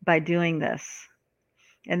 impeccability by doing this.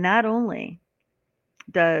 And not only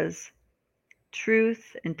does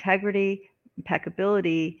truth, integrity,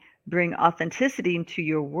 impeccability bring authenticity into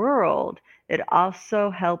your world, it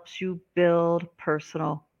also helps you build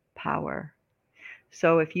personal power.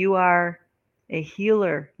 So if you are a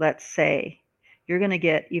healer, let's say, you're going to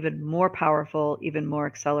get even more powerful, even more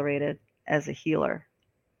accelerated as a healer.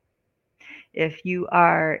 If you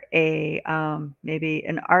are maybe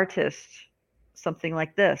an artist, something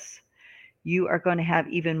like this, you are going to have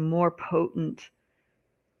even more potent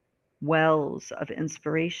wells of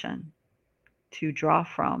inspiration to draw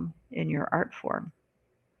from in your art form.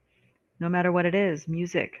 No matter what it is,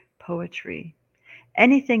 music, poetry,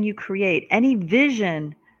 anything you create, any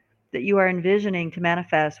vision that you are envisioning to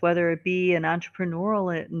manifest, whether it be an entrepreneurial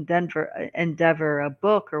endeavor, a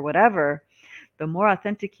book, or whatever, the more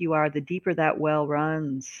authentic you are, the deeper that well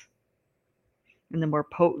runs, and the more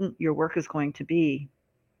potent your work is going to be.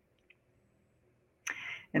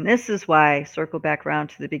 And this is why, circle back around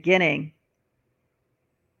to the beginning,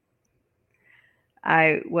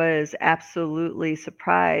 I was absolutely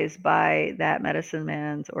surprised by that medicine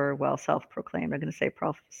man's, or well, self-proclaimed, I'm going to say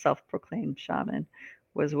self-proclaimed shaman,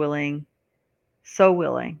 was so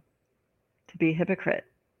willing to be a hypocrite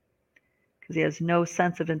because he has no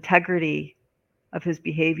sense of integrity of his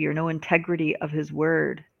behavior, no integrity of his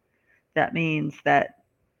word. That means that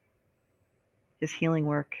his healing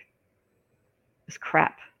work is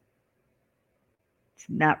crap. It's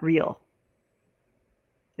not real.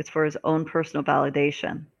 It's for his own personal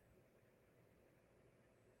validation.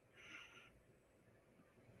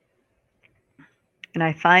 And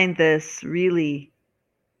I find this really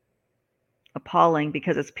appalling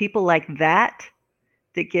because it's people like that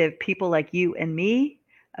that give people like you and me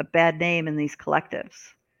a bad name in these collectives.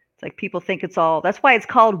 It's like people think it's all, that's why it's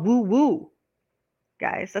called woo woo,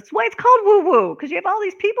 guys. That's why it's called woo woo, because you have all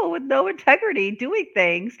these people with no integrity doing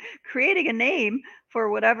things, creating a name for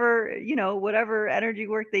whatever, whatever energy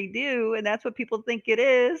work they do. And that's what people think it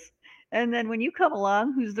is. And then when you come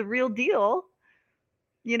along, who's the real deal,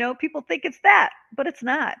 people think it's that, but it's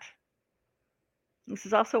not. This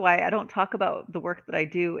is also why I don't talk about the work that I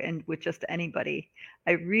do and with just anybody.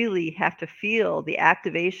 I really have to feel the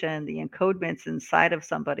activation, the encodements inside of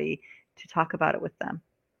somebody to talk about it with them.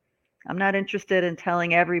 I'm not interested in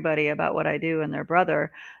telling everybody about what I do and their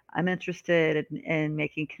brother. I'm interested in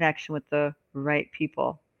making connection with the right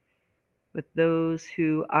people, with those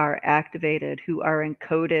who are activated, who are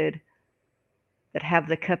encoded, that have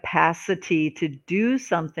the capacity to do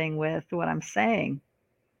something with what I'm saying,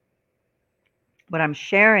 what I'm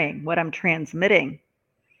sharing, what I'm transmitting.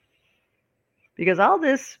 Because all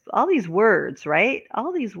these words, right?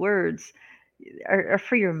 All these words are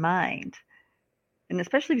for your mind. And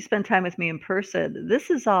especially if you spend time with me in person, this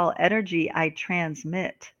is all energy I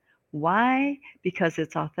transmit. Why? Because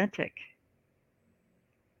it's authentic.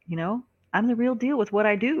 You know, I'm the real deal with what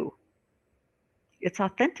I do. It's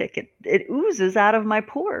authentic. It oozes out of my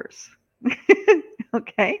pores.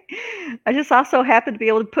 Okay. I just also happen to be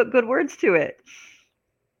able to put good words to it.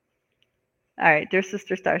 All right. Dear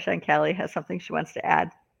Sister Starshine Callie has something she wants to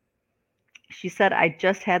add. She said, I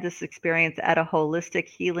just had this experience at a holistic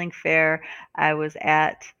healing fair I was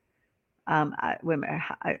at. Wait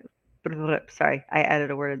a minute, sorry, I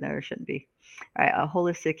added a word in there it shouldn't be. All right, a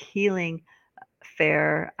holistic healing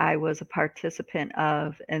fair I was a participant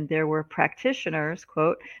of, and there were practitioners,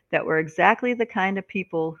 quote, that were exactly the kind of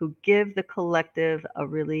people who give the collective a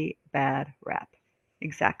really bad rap.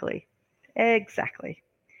 Exactly. Exactly.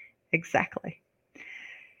 Exactly.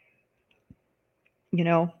 You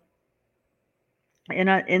know,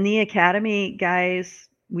 in the academy, guys,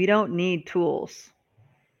 we don't need tools.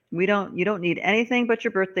 You don't need anything but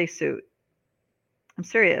your birthday suit. I'm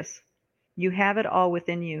serious. You have it all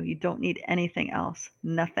within you. You don't need anything else.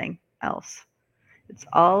 Nothing else. It's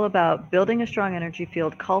all about building a strong energy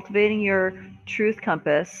field, cultivating your truth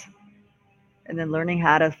compass, and then learning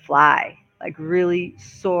how to fly. Like really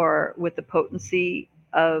soar with the potency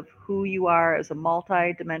of who you are as a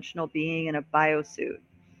multi-dimensional being in a biosuit.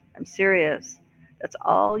 I'm serious. That's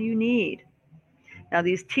all you need. Now,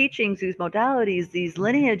 these teachings, these modalities, these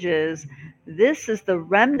lineages, this is the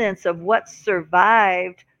remnants of what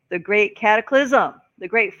survived the great cataclysm, the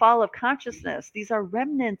great fall of consciousness. These are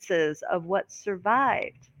remnants of what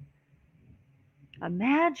survived.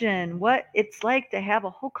 Imagine what it's like to have a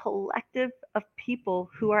whole collective of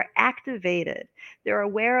people who are activated. They're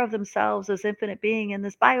aware of themselves as infinite being in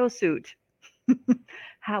this biosuit.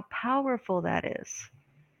 How powerful that is.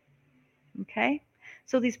 Okay?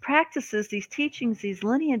 So these practices, these teachings, these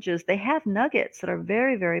lineages, they have nuggets that are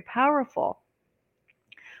very, very powerful.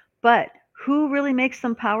 But who really makes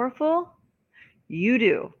them powerful? You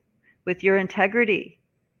do, with your integrity,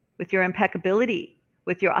 with your impeccability,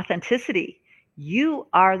 with your authenticity. You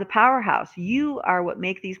are the powerhouse. You are what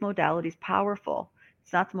make these modalities powerful.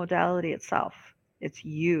 It's not the modality itself. It's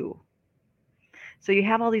you. So you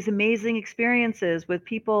have all these amazing experiences with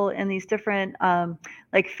people in these different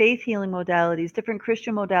like faith healing modalities, different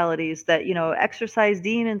Christian modalities that, exorcise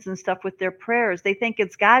demons and stuff with their prayers. They think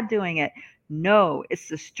it's God doing it. No, it's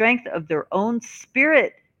the strength of their own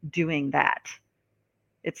spirit doing that.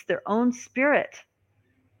 It's their own spirit.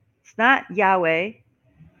 It's not Yahweh,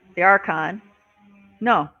 the Archon.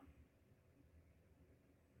 No,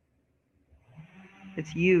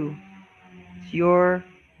 it's you. It's your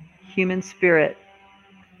human spirit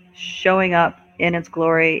showing up in its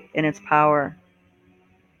glory, in its power.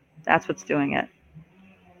 That's what's doing it.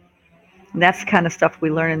 And that's the kind of stuff we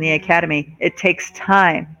learn in the academy. It takes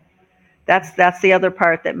time. That's the other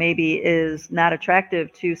part that maybe is not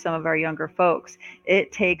attractive to some of our younger folks.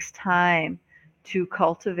 It takes time to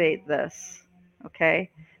cultivate this, okay?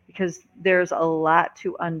 Because there's a lot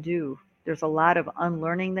to undo. There's a lot of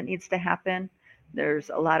unlearning that needs to happen. There's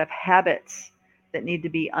a lot of habits that need to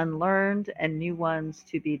be unlearned and new ones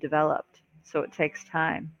to be developed. So it takes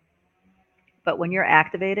time. But when you're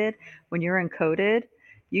activated, when you're encoded,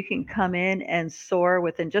 you can come in and soar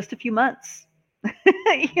within just a few months.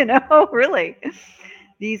 Really.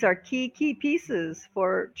 These are key pieces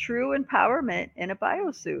for true empowerment in a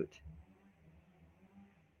biosuit.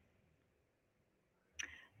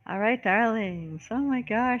 All right, darlings. Oh my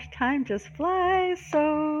gosh, time just flies.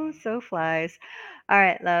 So flies. All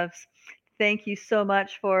right, loves. Thank you so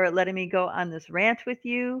much for letting me go on this rant with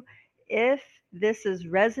you. if this is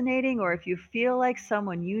resonating, or if you feel like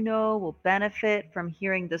someone you know will benefit from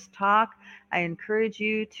hearing this talk, I encourage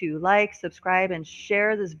you to like, subscribe, and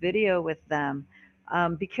share this video with them.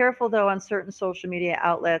 Be careful though on certain social media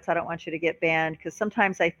outlets. I don't want you to get banned, because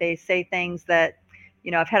sometimes they say things that,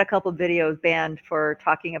 I've had a couple of videos banned for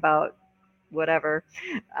talking about whatever,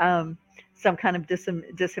 um, some kind of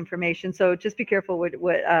disinformation. So just be careful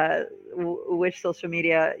which social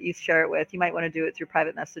media you share it with. You might want to do it through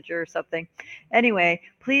private messenger or something. Anyway,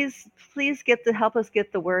 please help us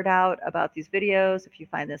get the word out about these videos if you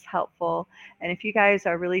find this helpful. And if you guys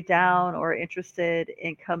are really down or interested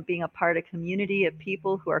in being a part of a community of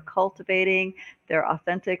people who are cultivating their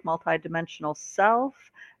authentic multidimensional self,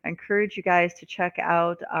 I encourage you guys to check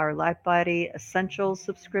out our Life Body Essentials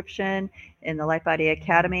subscription in the Life Body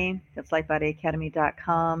Academy. That's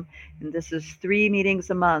lifebodyacademy.com. And this is 3 meetings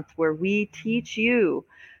a month where we teach you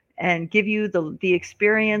and give you the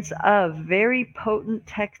experience of very potent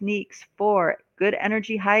techniques for good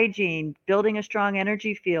energy hygiene, building a strong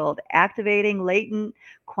energy field, activating latent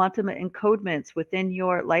quantum encodements within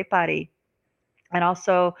your light body, and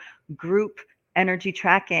also group energy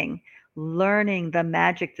tracking, learning the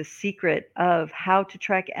magic, the secret of how to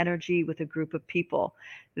track energy with a group of people.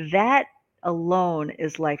 That alone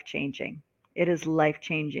is life changing. It is life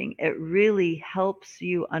changing. It really helps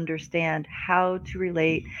you understand how to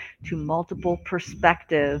relate to multiple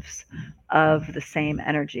perspectives of the same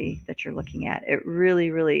energy that you're looking at. It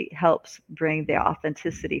really, really helps bring the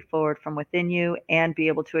authenticity forward from within you and be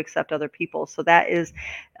able to accept other people. So that is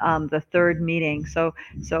the 3rd meeting. So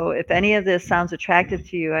if any of this sounds attractive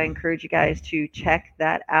to you, I encourage you guys to check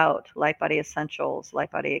that out. Life Body Essentials,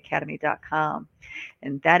 lifebodyacademy.com.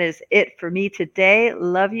 And that is it for me today.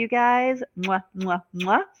 Love you guys. Mwah, mwah,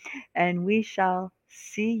 mwah. And we shall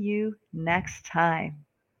see you next time.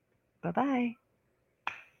 Bye bye.